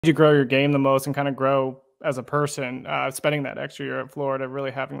you grow your game the most and kind of grow as a person, spending that extra year at Florida,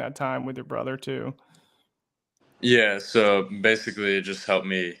 really having that time with your brother too? Yeah, so basically it just helped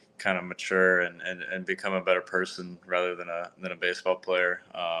me kind of mature and become a better person rather than a baseball player.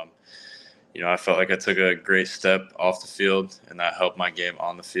 I felt like I took a great step off the field, and that helped my game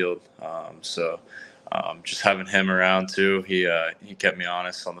on the field. Just having him around too, he kept me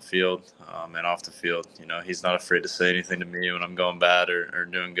honest on the field and off the field. He's not afraid to say anything to me when I'm going bad or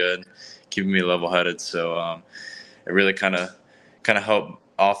doing good, keeping me level headed. So it really kind of helped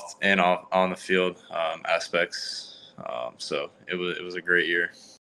off and off on the field aspects. So it was a great year.